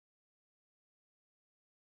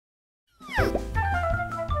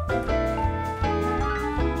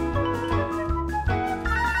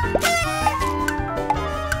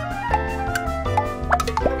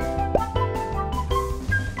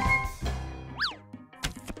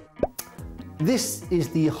This is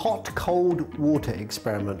the hot-cold water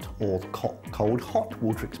experiment, or cold-hot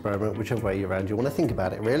water experiment, whichever way around you want to think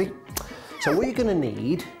about it, really. So what you're going to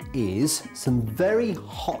need is some very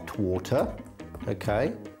hot water,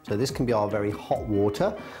 okay? So this can be our very hot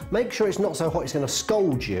water. Make sure it's not so hot it's going to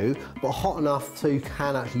scald you, but hot enough so you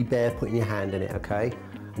can actually bear putting your hand in it, okay?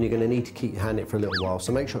 And you're going to need to keep your hand in it for a little while,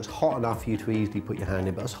 so make sure it's hot enough for you to easily put your hand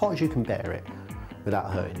in, but as hot as you can bear it,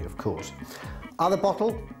 without hurting you, of course. Other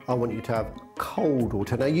bottle, I want you to have cold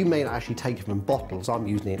water. Now you may not actually take it from bottles, I'm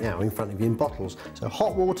using it now in front of you in bottles. So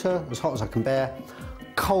hot water, as hot as I can bear,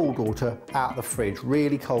 cold water out of the fridge,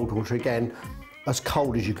 really cold water again, as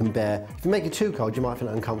cold as you can bear. If you make it too cold, you might find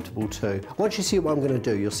it uncomfortable too. Once you see what I'm going to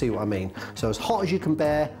do, you'll see what I mean. So as hot as you can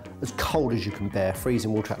bear, as cold as you can bear,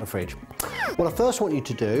 freezing water out of the fridge. What I first want you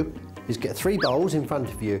to do is get 3 bowls in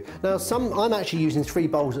front of you. Now I'm actually using 3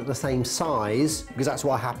 bowls at the same size because that's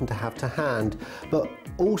what I happen to have to hand, but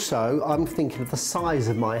also I'm thinking of the size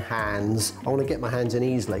of my hands. I want to get my hands in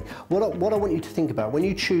easily. What I want you to think about, when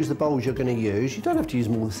you choose the bowls you're going to use, you don't have to use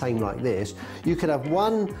them all the same like this. You could have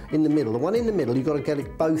one in the middle. The one in the middle, you've got to get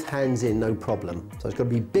it both hands in, no problem. So it's got to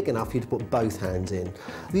be big enough for you to put both hands in.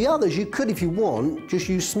 The others, you could, if you want, just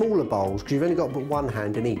use smaller bowls because you've only got to put one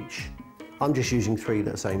hand in each. I'm just using 3 that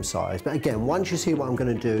are the same size. But again, once you see what I'm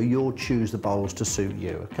going to do, you'll choose the bowls to suit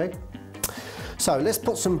you, okay? So let's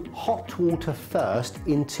put some hot water first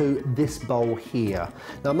into this bowl here.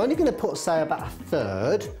 Now I'm only going to put, say, about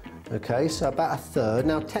 1/3. Okay, so about 1/3.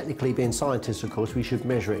 Now technically, being scientists, of course, we should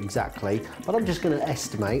measure it exactly, but I'm just going to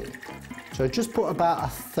estimate. So just put about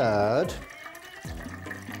 1/3.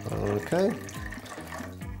 Okay.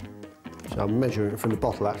 So I'm measuring it from the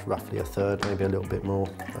bottle, that's roughly 1/3, maybe a little bit more,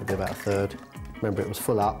 maybe about 1/3. Remember, it was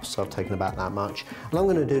full up, so I've taken about that much. And I'm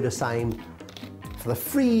going to do the same for the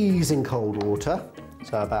freezing cold water,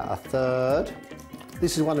 so about 1/3.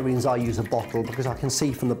 This is one of the reasons I use a bottle, because I can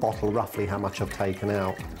see from the bottle roughly how much I've taken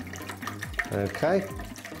out. Okay,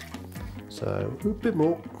 so a bit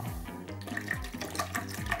more.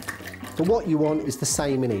 So what you want is the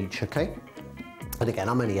same in each, okay? And again,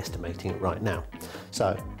 I'm only estimating it right now.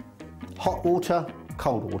 So, hot water,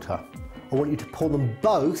 cold water. I want you to pour them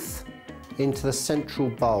both into the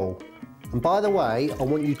central bowl. And by the way, I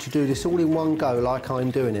want you to do this all in one go like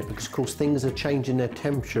I'm doing it, because of course things are changing their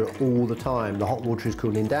temperature all the time. The hot water is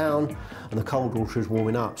cooling down and the cold water is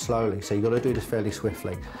warming up slowly, so you've got to do this fairly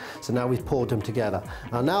swiftly. So now we've poured them together.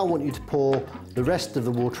 And now I want you to pour the rest of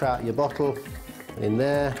the water out of your bottle in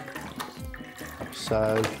there.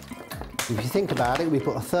 So if you think about it, we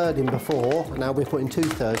put 1/3 in before, and now we're putting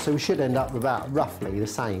 2/3, so we should end up with about roughly the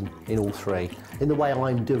same in all 3, in the way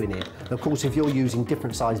I'm doing it. And of course, if you're using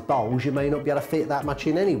different sized bowls, you may not be able to fit that much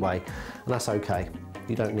in anyway, and that's okay.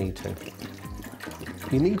 You don't need to.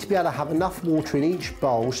 You need to be able to have enough water in each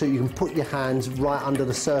bowl so you can put your hands right under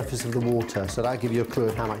the surface of the water, so that'll give you a clue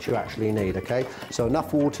of how much you actually need, okay? So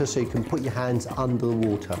enough water so you can put your hands under the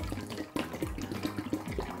water.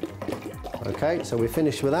 Okay, so we're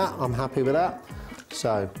finished with that. I'm happy with that.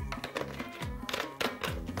 So,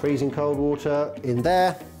 freezing cold water in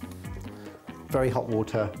there, very hot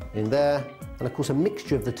water in there, and of course a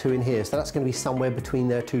mixture of the 2 in here. So that's going to be somewhere between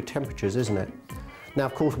their 2 temperatures, isn't it? Now,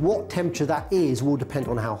 of course, what temperature that is will depend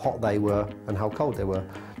on how hot they were and how cold they were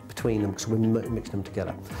between them, because we mix them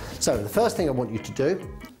together. So the first thing I want you to do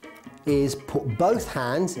is put both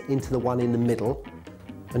hands into the one in the middle,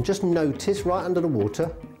 and just notice right under the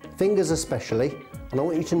water, fingers especially, and I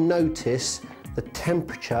want you to notice the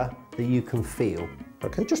temperature that you can feel.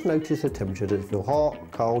 Okay, just notice the temperature. Does it feel hot,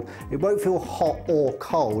 cold? It won't feel hot or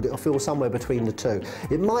cold, it'll feel somewhere between the 2.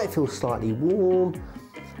 It might feel slightly warm,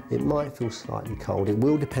 it might feel slightly cold. It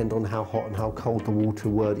will depend on how hot and how cold the water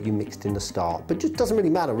were that you mixed in the start. But it just doesn't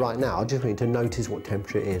really matter right now, I just want you to notice what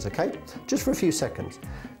temperature it is, okay? Just for a few seconds.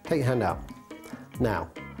 Take your hand out. Now,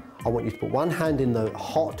 I want you to put one hand in the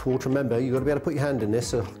hot water. Remember, you've got to be able to put your hand in this,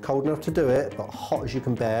 so cold enough to do it, but hot as you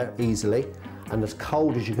can bear easily, and as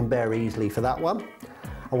cold as you can bear easily for that one.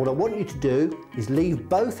 And what I want you to do is leave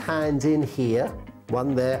both hands in here,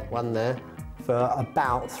 one there, for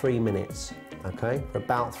about 3 minutes. Okay, for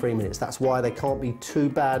about 3 minutes. That's why they can't be too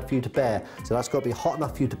bad for you to bear. So that's got to be hot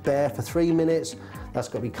enough for you to bear for 3 minutes. That's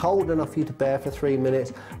got to be cold enough for you to bear for 3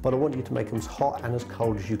 minutes. But I want you to make them as hot and as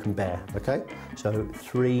cold as you can bear. Okay, so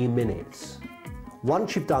 3 minutes.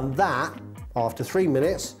 Once you've done that, after 3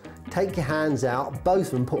 minutes, take your hands out, both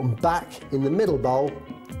of them, put them back in the middle bowl,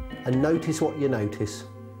 and notice what you notice.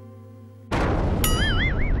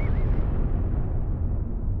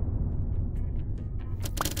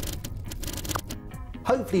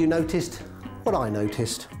 Hopefully you noticed what I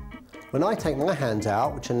noticed. When I take my hands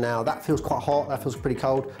out, which are now, that feels quite hot, that feels pretty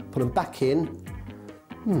cold, put them back in,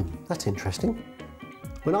 that's interesting.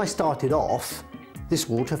 When I started off, this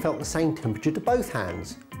water felt the same temperature to both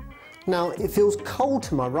hands. Now it feels cold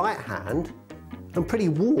to my right hand and pretty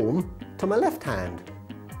warm to my left hand.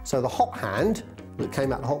 So the hot hand that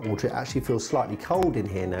came out the hot water, it actually feels slightly cold in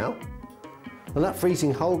here now. And that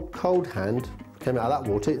freezing cold hand came out of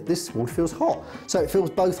that water, this water feels hot. So it feels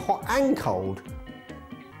both hot and cold.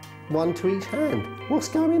 One to each hand. What's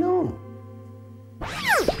going on?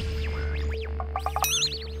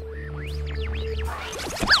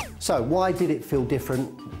 So why did it feel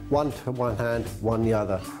different? One to one hand, one the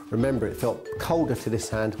other. Remember, it felt colder to this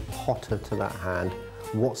hand, hotter to that hand.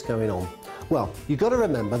 What's going on? Well, you've got to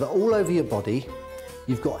remember that all over your body,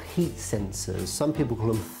 you've got heat sensors. Some people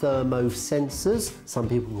call them thermosensors, some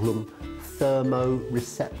people call them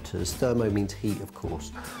thermoreceptors. Thermo means heat, of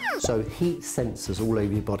course. So heat sensors all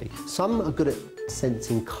over your body. Some are good at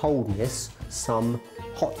sensing coldness, some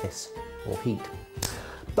hotness or heat.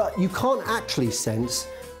 But you can't actually sense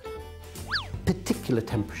particular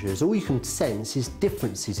temperatures. All you can sense is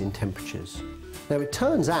differences in temperatures. Now it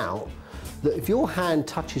turns out that if your hand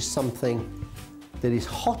touches something that is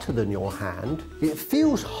hotter than your hand, it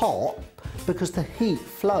feels hot because the heat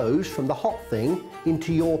flows from the hot thing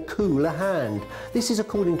into your cooler hand. This is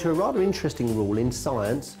according to a rather interesting rule in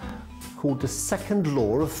science called the second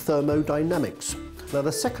law of thermodynamics. Now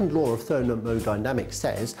the second law of thermodynamics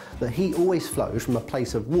says that heat always flows from a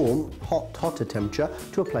place of warm, hotter temperature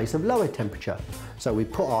to a place of lower temperature. So we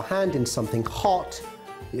put our hand in something hot,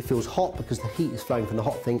 it feels hot because the heat is flowing from the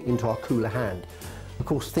hot thing into our cooler hand. Of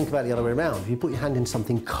course, think about it the other way around. If you put your hand in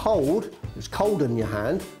something cold, it's colder than your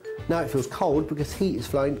hand, now it feels cold because heat is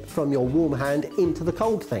flowing from your warm hand into the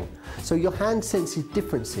cold thing. So your hand senses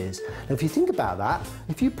differences. And if you think about that,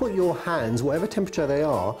 if you put your hands, whatever temperature they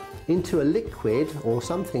are, into a liquid or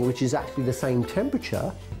something which is actually the same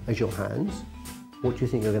temperature as your hands, what do you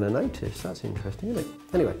think you're going to notice? That's interesting, isn't it?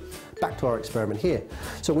 Anyway, back to our experiment here.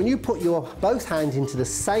 So when you put your both hands into the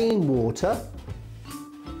same water,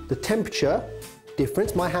 the temperature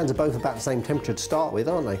difference, my hands are both about the same temperature to start with,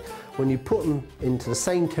 aren't they? When you put them into the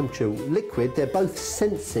same temperature liquid, they're both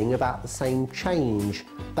sensing about the same change.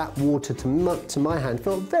 That water to my hand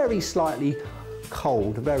felt very slightly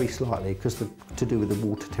cold, very slightly, because to do with the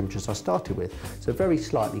water temperatures I started with. So very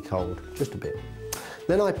slightly cold, just a bit.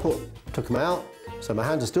 Then I took them out, so my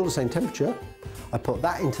hands are still the same temperature. I put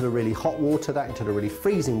that into the really hot water, that into the really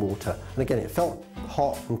freezing water. And again, it felt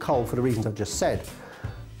hot and cold for the reasons I've just said.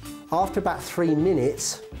 After about 3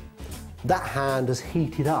 minutes, that hand has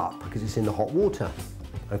heated up because it's in the hot water,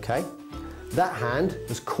 okay? That hand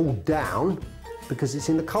has cooled down because it's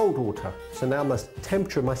in the cold water. So now my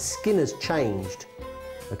temperature of my skin has changed,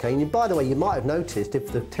 okay? And by the way, you might have noticed if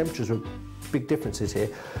the temperatures were big differences here.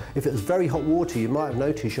 If it was very hot water, you might have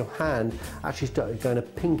noticed your hand actually started going a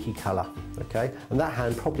pinky colour, okay? And that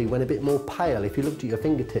hand probably went a bit more pale. If you looked at your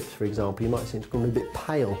fingertips, for example, you might see it's gone a bit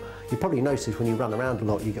pale. You probably notice when you run around a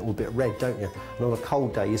lot, you get a little bit red, don't you? And on a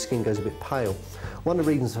cold day, your skin goes a bit pale. One of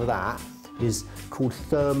the reasons for that is called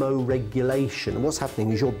thermoregulation. And what's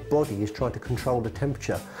happening is your body is trying to control the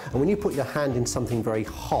temperature. And when you put your hand in something very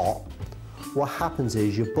hot, what happens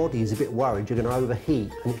is your body is a bit worried you're going to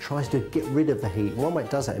overheat, and it tries to get rid of the heat. And one way it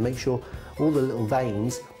does that, it makes sure all the little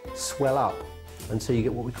veins swell up, and so you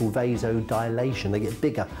get what we call vasodilation. They get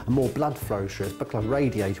bigger and more blood flows through. It's like a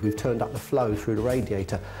radiator. We've turned up the flow through the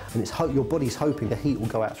radiator, and your body's hoping the heat will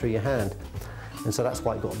go out through your hand. And so that's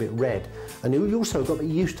why it got a bit red. And you also got to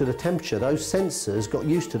get used to the temperature. Those sensors got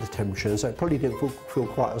used to the temperature, and so it probably didn't feel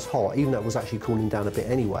quite as hot, even though it was actually cooling down a bit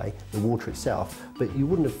anyway, the water itself. But you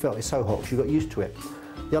wouldn't have felt it so hot because you got used to it.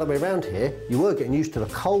 The other way around here, you were getting used to the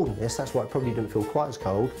coldness. That's why it probably didn't feel quite as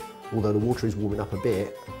cold, although the water is warming up a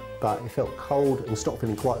bit. But it felt cold and stopped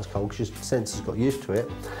feeling quite as cold because your sensors got used to it.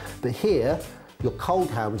 But here, your cold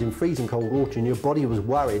hand was in freezing cold water, and your body was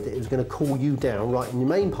worried that it was going to cool you down right in your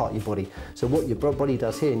main part of your body. So what your body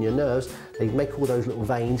does here in your nerves, they make all those little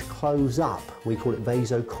veins close up. We call it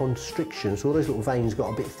vasoconstriction. So all those little veins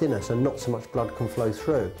got a bit thinner, so not so much blood can flow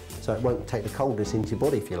through. So it won't take the coldness into your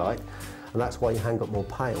body, if you like. And that's why your hand got more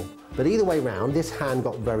pale. But either way round, this hand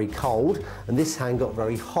got very cold and this hand got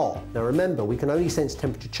very hot. Now remember, we can only sense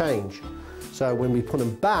temperature change. So when we put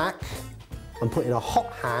them back and put in a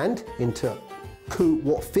hot hand into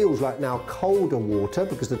what feels like now colder water,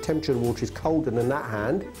 because the temperature of the water is colder than that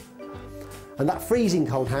hand, and that freezing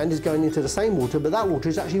cold hand is going into the same water, but that water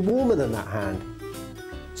is actually warmer than that hand.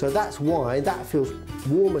 So that's why that feels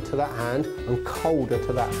warmer to that hand and colder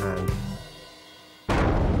to that hand.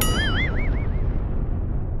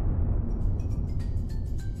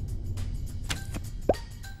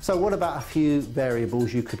 So what about a few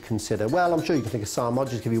variables you could consider? Well, I'm sure you can think of some. I'll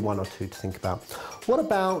just give you one or two to think about. What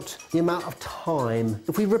about the amount of time?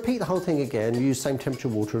 If we repeat the whole thing again, use same temperature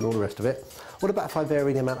water and all the rest of it, what about if I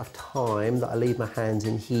vary the amount of time that I leave my hands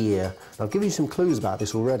in here? I'll give you some clues about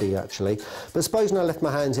this already, actually. But supposing I left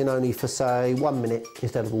my hands in only for, say, 1 minute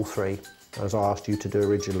instead of all 3, as I asked you to do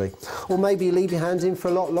originally. Or maybe you leave your hands in for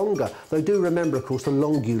a lot longer. Though do remember, of course, the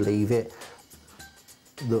longer you leave it,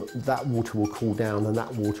 that water will cool down and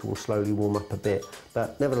that water will slowly warm up a bit.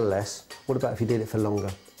 But nevertheless, what about if you did it for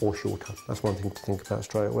longer or shorter? That's one thing to think about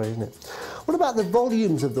straight away, isn't it? What about the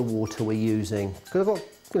volumes of the water we're using? Because I've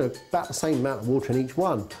got, about the same amount of water in each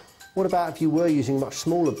one. What about if you were using much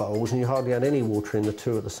smaller bowls and you hardly had any water in the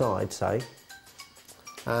 2 at the side, say,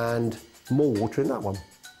 and more water in that one?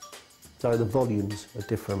 So the volumes are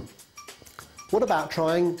different. What about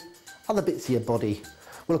trying other bits of your body?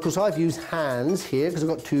 Well, of course, I've used hands here because I've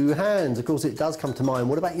got 2 hands. Of course, it does come to mind.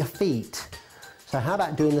 What about your feet? So how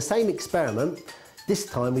about doing the same experiment, this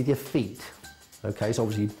time with your feet? Okay, so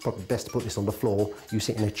obviously probably best to put this on the floor. You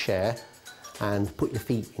sit in a chair and put your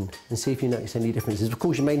feet in and see if you notice any differences. Of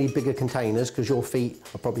course, you may need bigger containers because your feet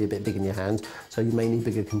are probably a bit bigger than your hands, so you may need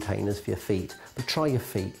bigger containers for your feet. But try your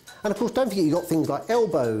feet. And of course, don't forget you've got things like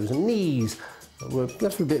elbows and knees. Well, you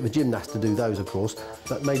have to be a bit of a gymnast to do those, of course,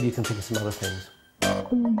 but maybe you can think of some other things.